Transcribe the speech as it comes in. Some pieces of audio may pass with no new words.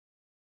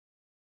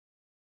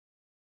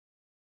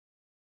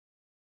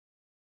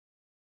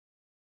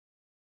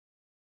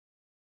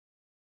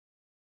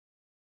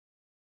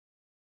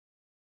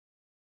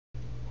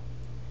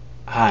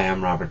Hi,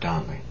 I'm Robert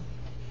Donnelly.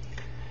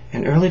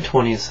 In early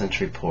 20th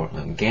century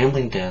Portland,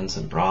 gambling dens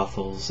and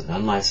brothels and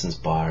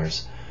unlicensed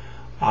bars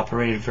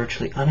operated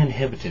virtually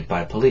uninhibited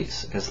by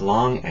police as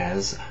long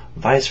as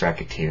vice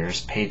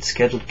racketeers paid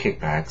scheduled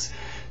kickbacks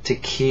to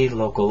key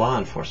local law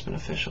enforcement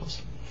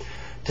officials.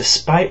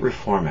 Despite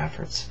reform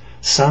efforts,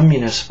 some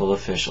municipal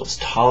officials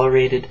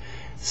tolerated,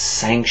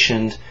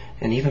 sanctioned,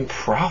 and even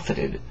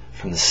profited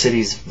from the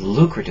city's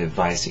lucrative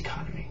vice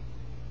economy.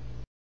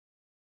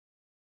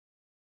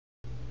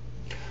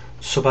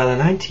 So by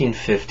the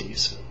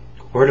 1950s,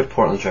 word of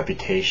Portland's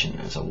reputation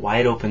as a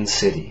wide-open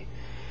city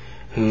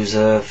whose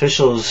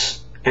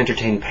officials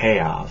entertained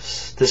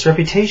payoffs, this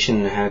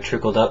reputation had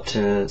trickled up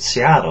to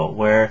Seattle,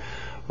 where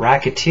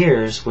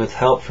racketeers with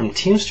help from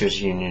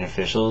Teamsters union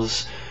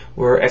officials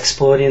were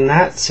exploiting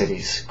that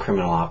city's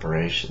criminal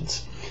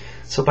operations.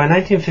 So by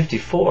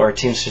 1954,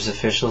 Teamsters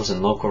officials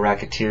and local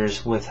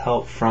racketeers with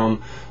help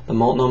from the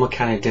Multnomah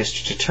County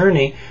District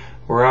Attorney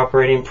were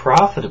operating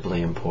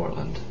profitably in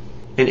Portland.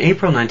 In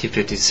April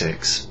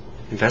 1956,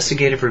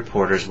 investigative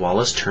reporters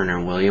Wallace Turner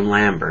and William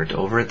Lambert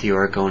over at the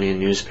Oregonian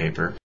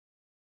newspaper,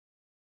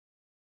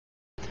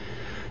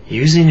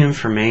 using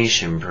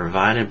information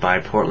provided by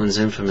Portland's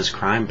infamous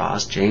crime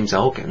boss James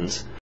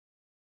Elkins,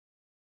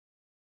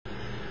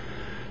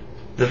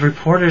 the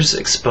reporters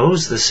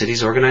exposed the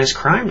city's organized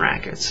crime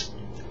rackets,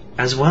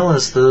 as well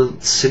as the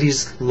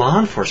city's law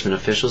enforcement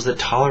officials that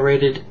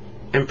tolerated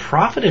and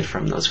profited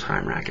from those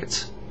crime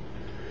rackets.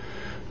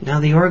 Now,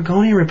 the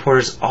Oregonian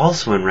reporters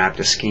also unwrapped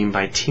a scheme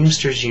by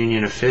Teamsters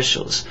union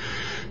officials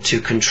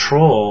to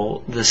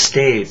control the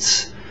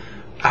state's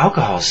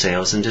alcohol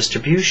sales and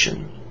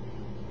distribution,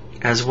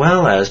 as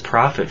well as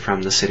profit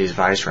from the city's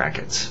vice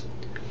rackets.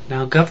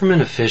 Now,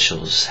 government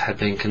officials had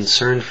been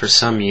concerned for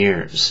some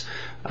years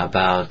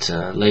about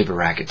labor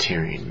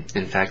racketeering.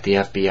 In fact, the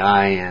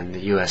FBI and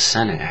the U.S.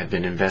 Senate had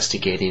been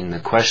investigating the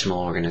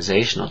questionable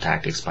organizational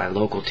tactics by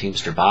local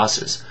Teamster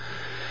bosses,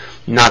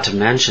 not to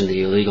mention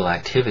the illegal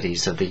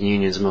activities of the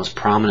union's most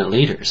prominent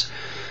leaders,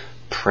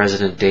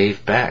 President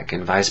Dave Beck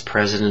and Vice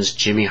Presidents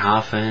Jimmy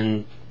Hoffa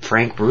and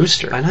Frank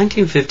Brewster. By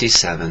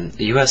 1957,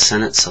 the U.S.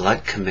 Senate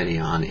Select Committee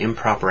on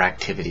Improper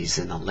Activities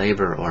in the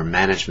Labor or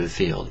Management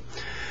Field,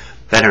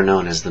 better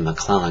known as the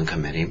McClellan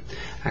Committee,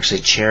 actually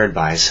chaired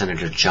by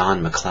Senator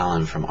John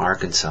McClellan from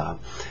Arkansas,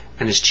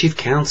 and his chief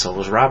counsel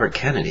was Robert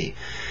Kennedy.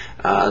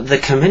 The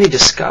committee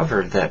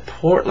discovered that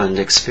Portland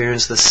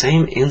experienced the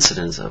same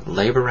incidents of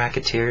labor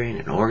racketeering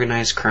and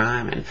organized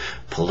crime and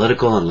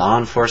political and law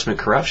enforcement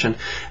corruption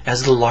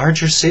as the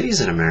larger cities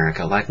in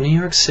America, like New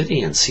York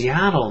City and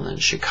Seattle and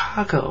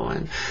Chicago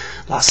and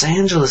Los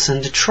Angeles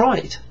and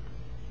Detroit.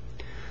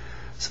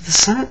 So the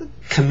Senate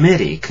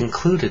committee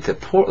concluded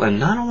that Portland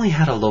not only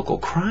had a local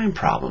crime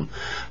problem,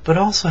 but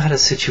also had a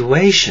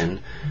situation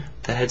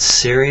that had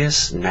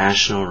serious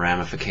national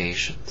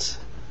ramifications.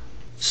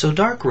 So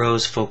Dark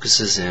Rose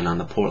focuses in on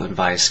the Portland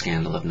Vice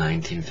scandal of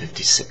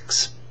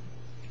 1956.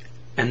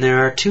 And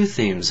there are two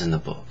themes in the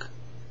book.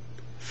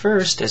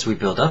 First, as we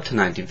build up to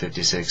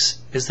 1956,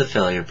 is the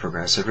failure of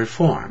progressive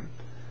reform.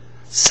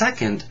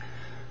 Second,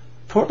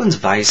 Portland's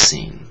vice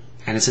scene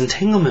and its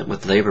entanglement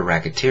with labor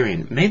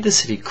racketeering made the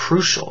city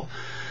crucial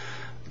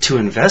to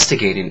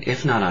investigating,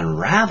 if not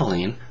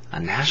unraveling, a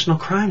national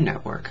crime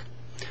network.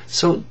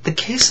 So the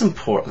case in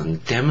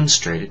Portland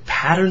demonstrated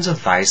patterns of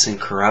vice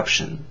and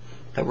corruption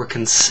that were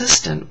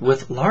consistent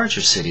with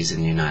larger cities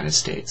in the United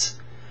States,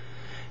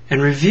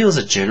 and reveals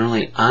a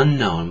generally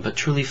unknown but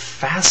truly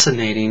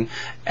fascinating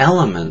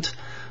element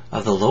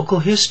of the local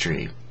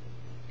history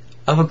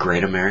of a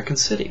great American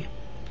city.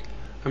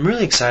 I'm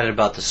really excited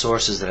about the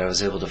sources that I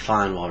was able to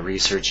find while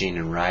researching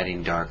and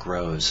writing Dark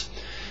Rose.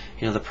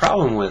 You know, the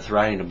problem with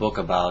writing a book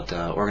about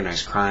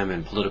organized crime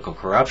and political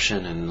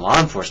corruption and law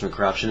enforcement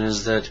corruption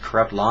is that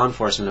corrupt law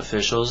enforcement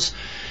officials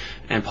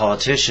and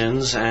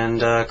politicians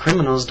and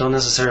criminals don't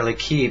necessarily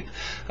keep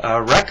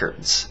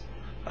records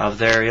of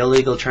their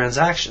illegal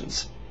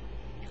transactions.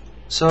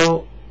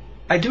 So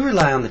I do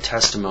rely on the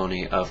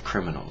testimony of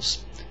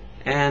criminals,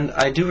 and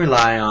I do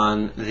rely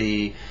on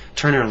the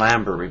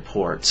Turner-Lambert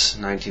reports,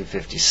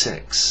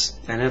 1956.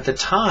 And at the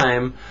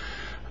time,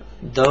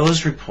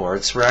 those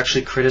reports were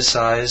actually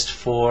criticized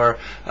for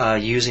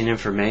using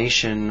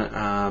information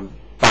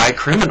by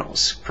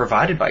criminals,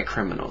 provided by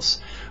criminals.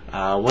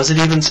 Was it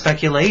even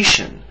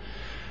speculation?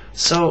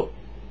 So,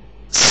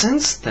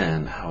 since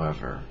then,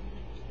 however,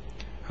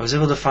 I was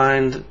able to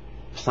find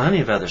plenty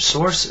of other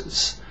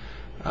sources,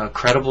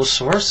 credible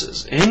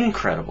sources,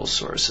 incredible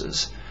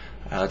sources,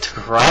 to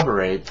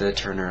corroborate the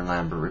Turner and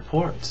Lambert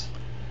reports.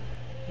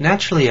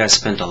 Naturally, I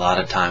spent a lot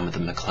of time with the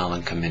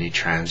McClellan Committee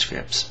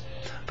transcripts,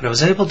 but I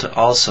was able to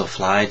also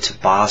fly to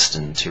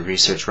Boston to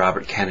research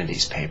Robert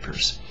Kennedy's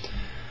papers.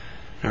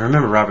 Now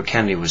remember, Robert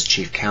Kennedy was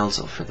chief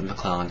counsel for the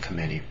McClellan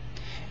Committee.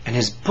 And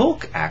his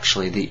book,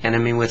 actually, The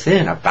Enemy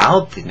Within,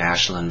 about the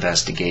national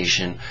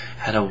investigation,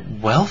 had a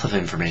wealth of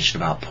information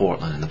about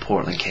Portland and the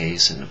Portland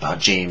case and about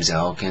James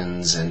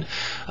Elkins and,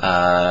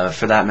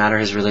 for that matter,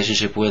 his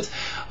relationship with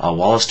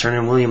Wallace Turner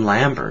and William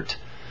Lambert.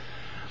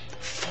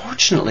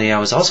 Fortunately, I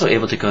was also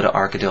able to go to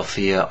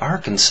Arkadelphia,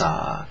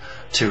 Arkansas,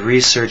 to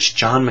research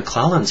John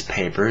McClellan's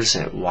papers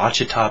at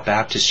Ouachita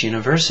Baptist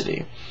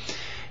University.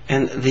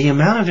 And the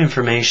amount of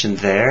information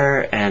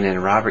there and in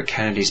Robert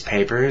Kennedy's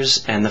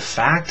papers, and the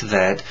fact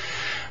that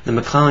the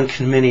McClellan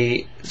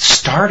Committee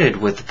started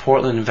with the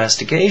Portland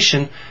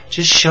investigation,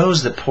 just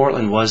shows that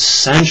Portland was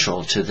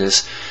central to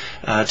this,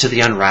 to the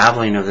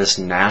unraveling of this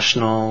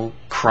national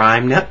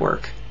crime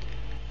network.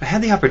 I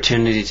had the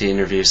opportunity to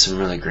interview some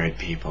really great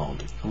people.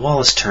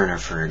 Wallace Turner,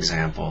 for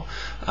example,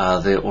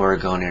 the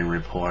Oregonian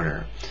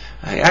reporter.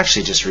 He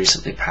actually just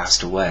recently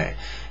passed away.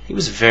 He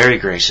was very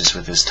gracious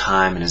with his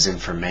time and his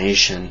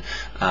information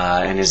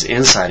and his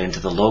insight into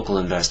the local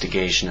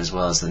investigation as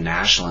well as the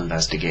national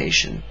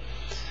investigation.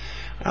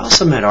 I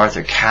also met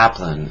Arthur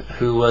Kaplan,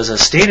 who was a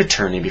state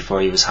attorney before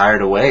he was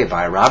hired away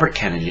by Robert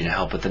Kennedy to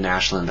help with the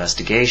national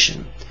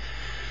investigation.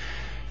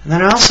 And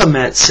then I also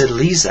met Sid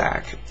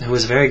Lezak, who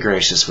was very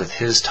gracious with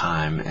his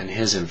time and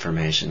his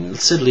information.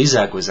 Sid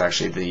Lezak was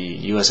actually the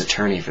U.S.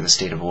 Attorney for the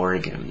state of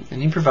Oregon,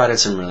 and he provided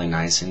some really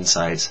nice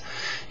insights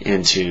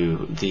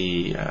into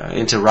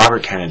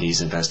Robert Kennedy's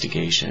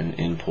investigation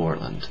in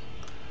Portland.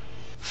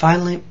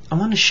 Finally, I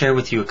want to share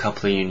with you a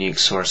couple of unique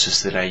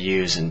sources that I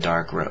use in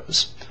Dark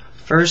Rose.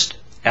 First,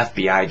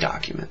 FBI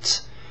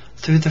documents.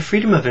 Through the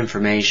Freedom of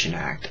Information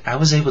Act, I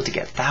was able to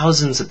get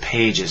thousands of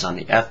pages on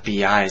the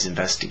FBI's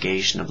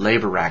investigation of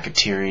labor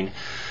racketeering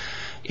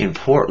in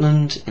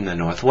Portland, in the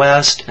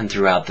Northwest, and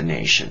throughout the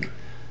nation.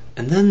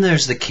 And then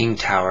there's the King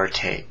Tower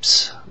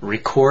tapes,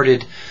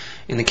 recorded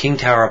in the King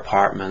Tower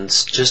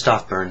apartments just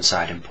off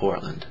Burnside in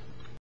Portland.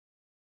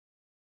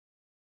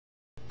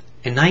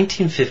 In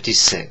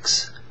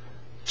 1956,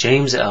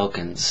 James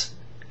Elkins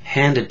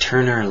handed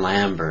Turner and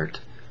Lambert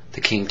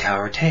the King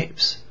Tower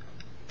tapes.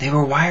 They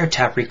were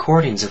wiretap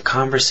recordings of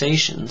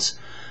conversations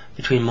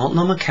between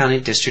Multnomah County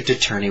District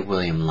Attorney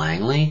William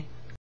Langley,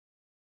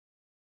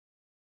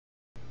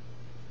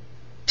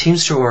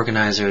 Teamster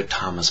organizer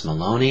Thomas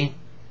Maloney,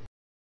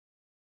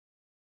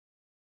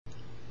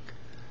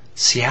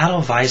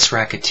 Seattle Vice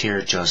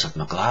Racketeer Joseph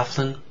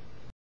McLaughlin,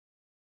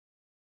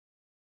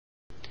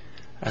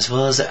 as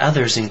well as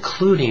others,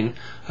 including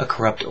a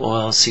corrupt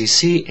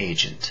OLCC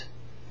agent.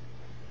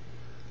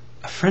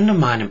 A friend of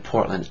mine in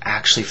Portland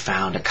actually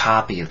found a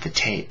copy of the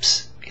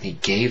tapes, and he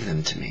gave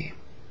them to me.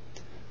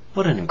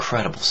 What an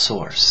incredible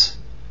source.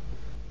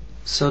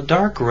 So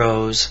Dark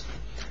Rose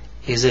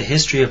is a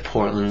history of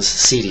Portland's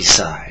seedy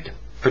side,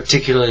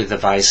 particularly the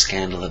Vice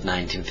scandal of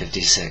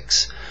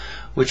 1956,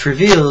 which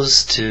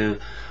reveals, to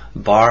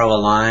borrow a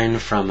line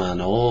from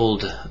an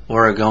old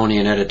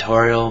Oregonian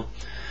editorial,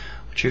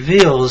 which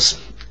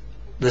reveals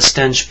the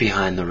stench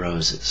behind the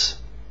roses.